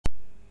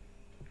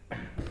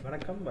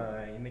வணக்கம்.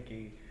 இன்னைக்கு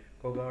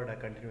கோகாவோட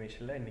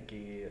கண்டினியூஷனில் இன்னைக்கு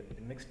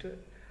next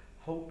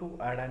how to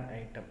add an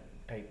item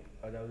type,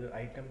 அதாவது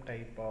ஐட்டம்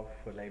டைப் ஆஃப்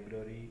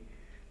லைப்ரரி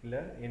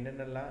இல்லை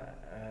என்னென்னலாம்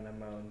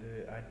நம்ம வந்து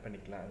ஆட்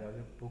பண்ணிக்கலாம்,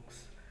 அதாவது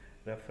புக்ஸ்,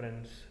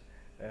 ரெஃபரன்ஸ்,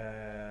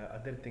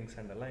 அதர் திங்ஸ்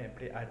அண்டெல்லாம்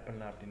எப்படி ஆட்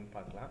பண்ணலாம் அப்படின்னு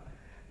பார்க்கலாம்.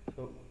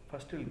 So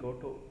first will go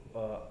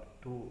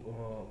to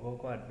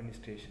Ghogha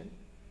administration.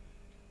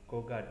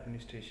 Ghogha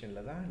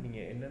அட்மினிஸ்ட்ரேஷனில் தான்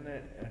நீங்கள் என்னென்ன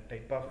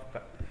டைப் ஆஃப்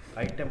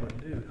ஐட்டம்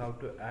வந்து you have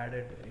to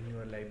added in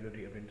your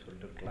library அப்படின்னு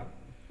சொல்லிட்டு இருக்கலாம்.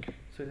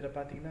 ஸோ இதில்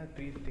பார்த்தீங்கன்னா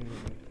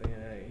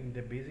இந்த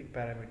பேசிக்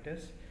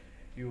பேராமீட்டர்ஸ்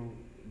யூ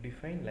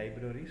டிஃபைன்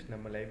லைப்ரரிஸ்,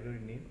 நம்ம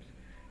library names,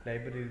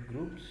 library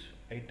groups,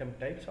 item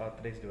types,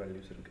 authorised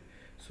values இருக்குது.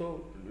 So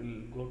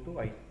will go to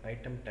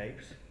item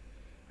types.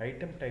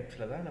 Item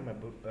டைப்ஸில் தான் நம்ம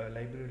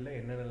லைப்ரரியில்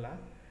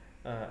என்னென்னலாம்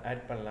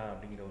ஆட் பண்ணலாம்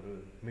அப்படிங்கிற ஒரு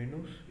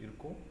மெனூஸ்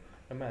இருக்கும்,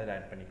 நம்ம அதில்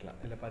ஆட் பண்ணிக்கலாம்.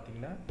 இதில்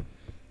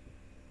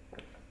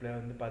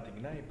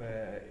பார்த்தீங்கன்னா இப்போ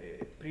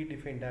ப்ரீ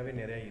டிஃபைன்டாகவே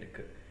நிறையா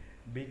இருக்குது.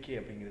 பிகே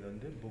அப்படிங்கிறது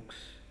வந்து புக்ஸ்,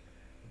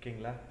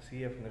 ஓகேங்களா.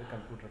 சிஎஃப்ங்கிறது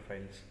computer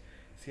files,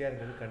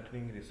 சிஆர்ங்கிறது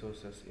continuing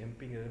resources,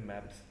 எம்பிங்கிறது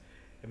maps,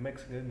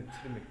 எம்எக்ஸ்ங்கிறது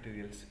mixed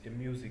materials,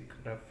 music,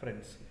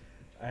 reference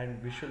and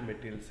visual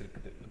materials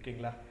இருக்குது,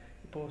 ஓகேங்களா.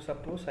 இப்போது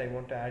suppose I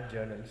want to add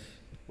journals,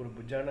 ஒரு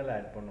ஜேர்னல்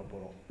ஆட் பண்ண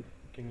போகிறோம்,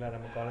 ஓகேங்களா.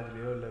 நம்ம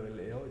காலேஜ்லேயோ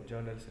லெவல்லையோ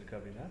ஜேர்னல்ஸ் இருக்குது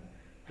அப்படின்னா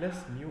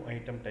ப்ளஸ் நியூ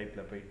ஐட்டம்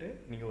டைப்பில் போயிட்டு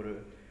நீங்கள் ஒரு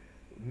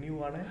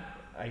நியூவான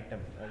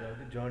ஐட்டம்,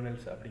 அதாவது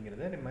ஜேர்னல்ஸ்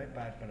அப்படிங்கிறத நம்ம இப்போ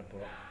ஆட் பண்ண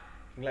போகிறோம்,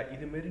 ஓகேங்களா.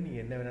 இதுமாரி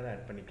நீங்கள் என்ன வேணாலும்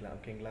ஆட் பண்ணிக்கலாம்,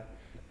 ஓகேங்களா.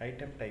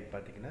 ஐட்டம் டைப்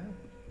பார்த்தீங்கன்னா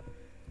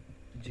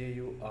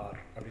JUR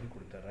அப்படின்னு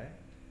கொடுத்துட்றேன்,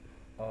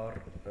 ஆர்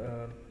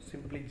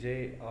சிம்பிளி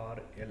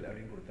JRL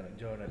அப்படின்னு கொடுத்துறேன்.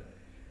 ஜேர்னல்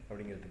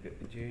அப்படிங்கிறதுக்கு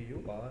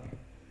JUR,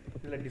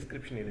 இதில்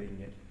டிஸ்கிரிப்ஷன்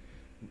எழுதிங்க.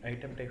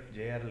 ஐட்டம் டைப்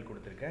JRL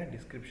கொடுத்துருக்கேன்,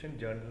 டிஸ்கிரிப்ஷன்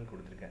ஜேர்னல்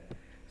கொடுத்துருக்கேன்.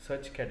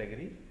 சர்ச்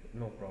கேட்டகரி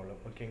நோ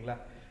ப்ராப்ளம், ஓகேங்களா.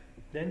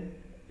 தென்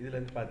இதில்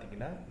வந்து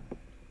பார்த்தீங்கன்னா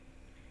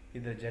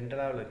இதில்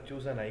ஜென்ரலாக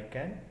choose and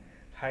icon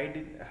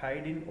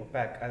height in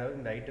opaque, அதாவது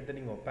இந்த ஐட்டத்தை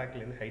நீங்கள்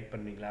ஒபேக்லேருந்து ஹைட்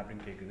பண்ணுறீங்களா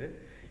அப்படின்னு கேட்குது.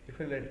 இப்போ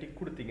இதில் டிக்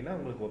கொடுத்தீங்கன்னா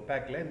உங்களுக்கு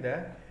ஒபேக்கில் இந்த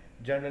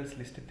ஜேர்னல்ஸ்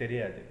லிஸ்ட்டு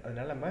தெரியாது,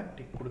 அதனால் நம்ம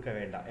டிக் கொடுக்க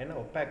வேண்டாம். ஏன்னா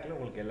ஒபேக்கில்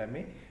உங்களுக்கு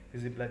எல்லாமே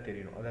விசிபிளாக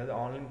தெரியணும், அதாவது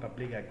ஆன்லைன்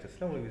பப்ளிக்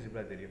ஆக்சஸில் உங்களுக்கு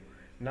விசிபிளாக தெரியும்.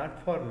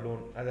 நாட் ஃபார்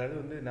லோன், அதாவது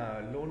வந்து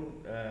நான் லோன்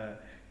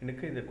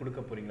எனக்கு இதை கொடுக்க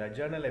போகிறீங்களா,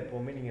 ஜேர்னல்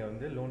எப்போவுமே நீங்கள்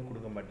வந்து லோன்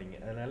கொடுக்க மாட்டீங்க,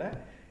 அதனால்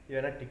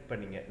இதெல்லாம் டிக்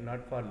பண்ணிங்க.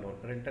 Not for loan,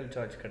 rental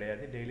charge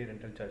கிடையாது, டெய்லி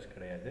ரெண்டல் சார்ஜ்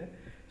கிடையாது.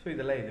 ஸோ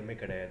இதெல்லாம் எதுவுமே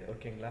கிடையாது,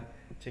 ஓகேங்களா.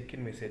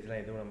 செக்இன்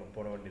மெசேஜ்லாம் எதுவும் நம்ம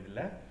போட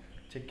வேண்டியதில்லை.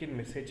 செக்இன்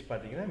மெசேஜ்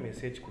பார்த்தீங்கன்னா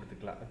மெசேஜ்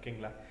கொடுத்துக்கலாம்,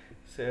 ஓகேங்களா.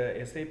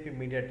 எஸ்ஐபி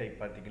மீடியா டைப்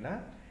பார்த்தீங்கன்னா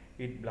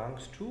it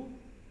belongs to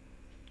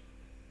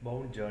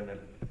bound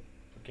Journal,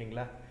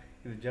 ஓகேங்களா.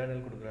 இது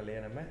ஜேர்னல் கொடுக்குறோம்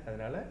இல்லையா நம்ம,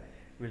 அதனால்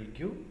வில்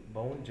கிவ்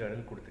பவுண்ட்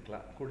ஜேர்னல்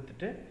கொடுத்துக்கலாம்.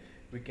 கொடுத்துட்டு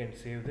we can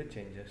save the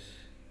changes,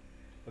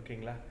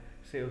 ஓகேங்களா.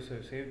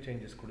 சேவ்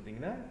சேஞ்சஸ்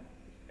கொடுத்தீங்கன்னா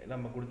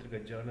நம்ம கொடுத்துருக்க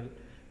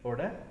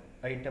ஜேர்னலோட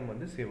ஐட்டம்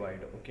வந்து சேவ்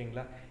ஆகிடும்,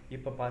 ஓகேங்களா.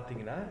 இப்போ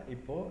பார்த்தீங்கன்னா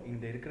இப்போது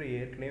இந்த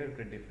ஏற்கனவே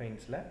இருக்கிற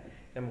டிஃபைன்ஸில்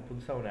நம்ம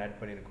புதுசாக ஒன்று ஆட்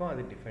பண்ணியிருக்கோம்,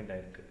 அது டிஃபைன்ட்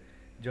ஆகிருக்கு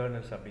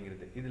ஜேர்னல்ஸ்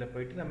அப்படிங்கிறது. இதில்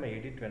போயிட்டு நம்ம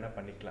எடிட் வேணால்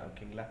பண்ணிக்கலாம்,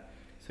 ஓகேங்களா.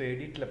 ஸோ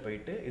எடிட்டில்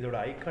போயிட்டு இதோட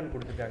ஐக்கான்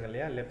கொடுத்துருக்காங்க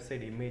இல்லையா, லெஃப்ட்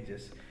சைடு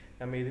இமேஜஸ்,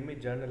 நம்ம எதுவுமே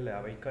ஜேர்னலில்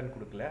ஐக்கான்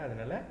கொடுக்கல,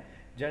 அதனால்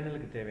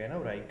ஜேர்னலுக்கு தேவையான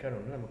ஒரு ஐக்கான்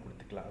ஒன்று நம்ம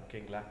கொடுத்துக்கலாம்,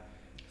 ஓகேங்களா.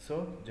 ஸோ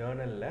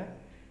ஜேர்னலில்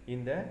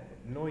இந்த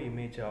நோ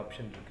இமேஜ்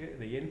ஆப்ஷன் இருக்குது,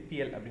 இந்த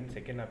என்பிஎல் அப்படின்னு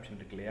செகண்ட் ஆப்ஷன்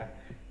இருக்கு இல்லையா,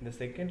 இந்த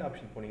செகண்ட்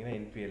ஆப்ஷன் போனீங்கன்னா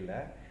என்பிஎல்ல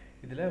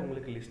இதில்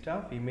உங்களுக்கு லிஸ்ட்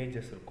ஆஃப்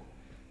இமேஜஸ் இருக்கும்.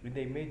 இந்த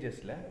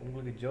இமேஜஸில்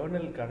உங்களுக்கு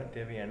ஜேர்னலுக்கான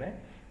தேவையான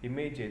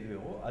இமேஜ்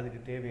எதுவோ அதுக்கு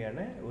தேவையான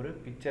ஒரு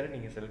பிக்சரை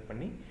நீங்கள் செலக்ட்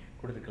பண்ணி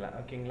கொடுத்துக்கலாம்,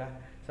 ஓகேங்களா.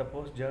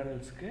 சப்போஸ்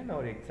ஜேர்னல்ஸ்க்கு நான்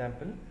ஒரு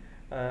எக்ஸாம்பிள்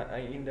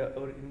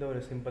இந்த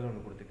ஒரு சிம்பிள்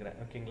ஒன்று கொடுத்துக்கிறேன்,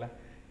 ஓகேங்களா.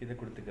 இதை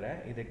கொடுத்துக்கிறேன்,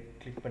 இதை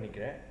கிளிக்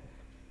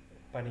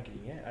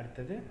பண்ணிக்கிறீங்க.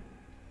 அடுத்தது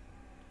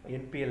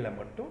என்பிஎல்ல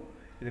மட்டும்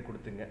இதை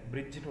கொடுத்துங்க.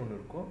 பிரிட்ஜ்னு ஒன்று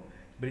இருக்கும்,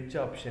 பிரிட்ஜ்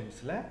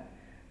ஆப்ஷன்ஸில்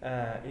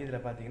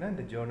இதில் பார்த்தீங்கன்னா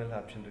இந்த ஜேர்னல்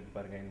ஆப்ஷன் இருக்குது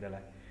பாருங்கள்.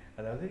 இதில்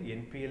அதாவது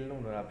என்பிஎல்னு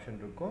ஒரு ஆப்ஷன்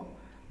இருக்கும்,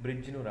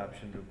 பிரிட்ஜ்னு ஒரு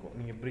ஆப்ஷன் இருக்கும்.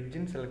 நீங்கள்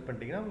பிரிட்ஜுன்னு செலக்ட்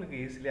பண்ணிட்டீங்கன்னா உங்களுக்கு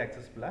ஈஸிலி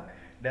அக்சஸ்ஃபுல்லாக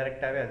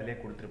டேரெக்டாகவே அதிலே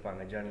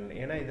கொடுத்துருப்பாங்க ஜேர்னல்.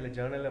 ஏன்னா இதில்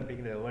ஜேர்னல்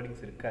அப்படிங்கிற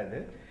வேர்டிங்ஸ் இருக்காது,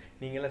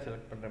 நீங்களாம்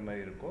செலக்ட் பண்ணுற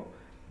மாதிரி இருக்கும்.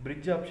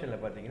 பிரிட்ஜ்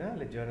ஆப்ஷனில் பார்த்தீங்கன்னா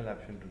அதில் ஜேர்னல்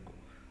ஆப்ஷன் இருக்கும்.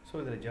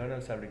 ஸோ இதில்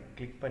ஜேர்னல்ஸ் அப்படி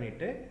கிளிக்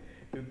பண்ணிவிட்டு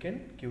you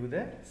can give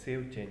the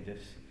save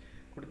changes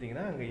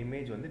கொடுத்தீங்கன்னா அங்கே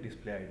இமேஜ் வந்து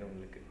டிஸ்பிளே ஆகிடும்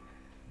உங்களுக்கு,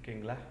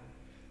 ஓகேங்களா.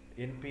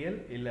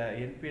 என்பிஎல் இல்லை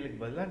என்பிஎலுக்கு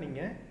பதிலாக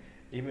நீங்கள்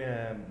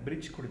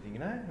பிரிட்ஜ்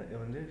கொடுத்தீங்கன்னா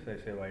வந்து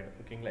சேவ் ஆகிடும்,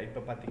 ஓகேங்களா.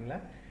 இப்போ பார்த்தீங்களா,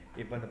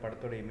 இப்போ அந்த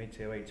படத்தோட இமேஜ்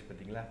சேவ் ஆகிடுச்சு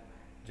பார்த்தீங்களா.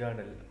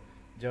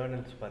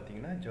 ஜேர்னல்ஸ்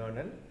பார்த்தீங்கன்னா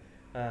Journal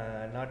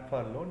not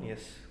for loan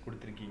S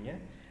கொடுத்துருக்கீங்க,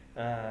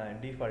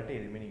 டிஃபால்ட்டு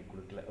எதுவுமே நீங்கள்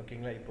கொடுக்கல,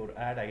 ஓகேங்களா. இப்போ ஒரு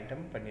ஆட்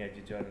ஐட்டம்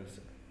பண்ணியாச்சு ஜேர்னல்ஸ்,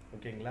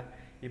 ஓகேங்களா.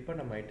 இப்போ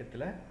நம்ம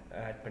ஐட்டத்தில்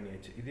ஆட்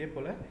பண்ணியாச்சு. இதே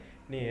போல்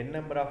நீ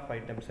நம்பர் ஆஃப்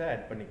ஐட்டம்ஸை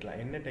ஆட்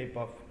பண்ணிக்கலாம், என்ன டைப்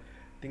ஆஃப்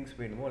திங்ஸ்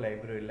வேணுமோ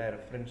லைப்ரரியில்,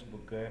 ரெஃபரன்ஸ்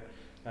புக்கு,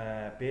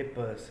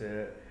 பேப்பர்ஸு,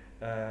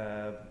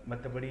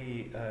 மற்றபடி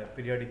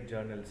பீரியாடிக்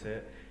ஜேர்னல்ஸு,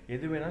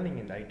 எது வேணாலும்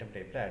நீங்கள் இந்த ஐட்டம்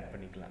டைப்பில் ஆட்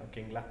பண்ணிக்கலாம்,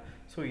 ஓகேங்களா.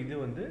 ஸோ இது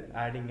வந்து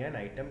adding an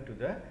item to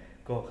the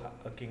Ghogha,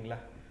 ஓகேங்களா.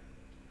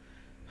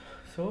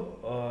 ஸோ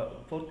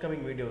ஃபோர்த்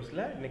கமிங்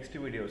வீடியோஸில் நெக்ஸ்ட்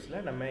வீடியோஸில்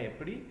நம்ம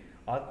எப்படி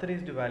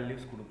ஆத்தரைஸ்டு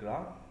வேல்யூஸ்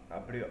கொடுக்கலாம்,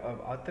 அப்படி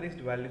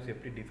ஆத்தரைஸ்டு வேல்யூஸ்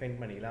எப்படி டிஃபைன்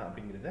பண்ணிக்கலாம்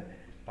அப்படிங்கிறத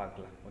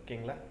பார்க்கலாம்.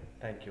 ஓகேங்களா?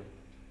 தேங்க்யூ.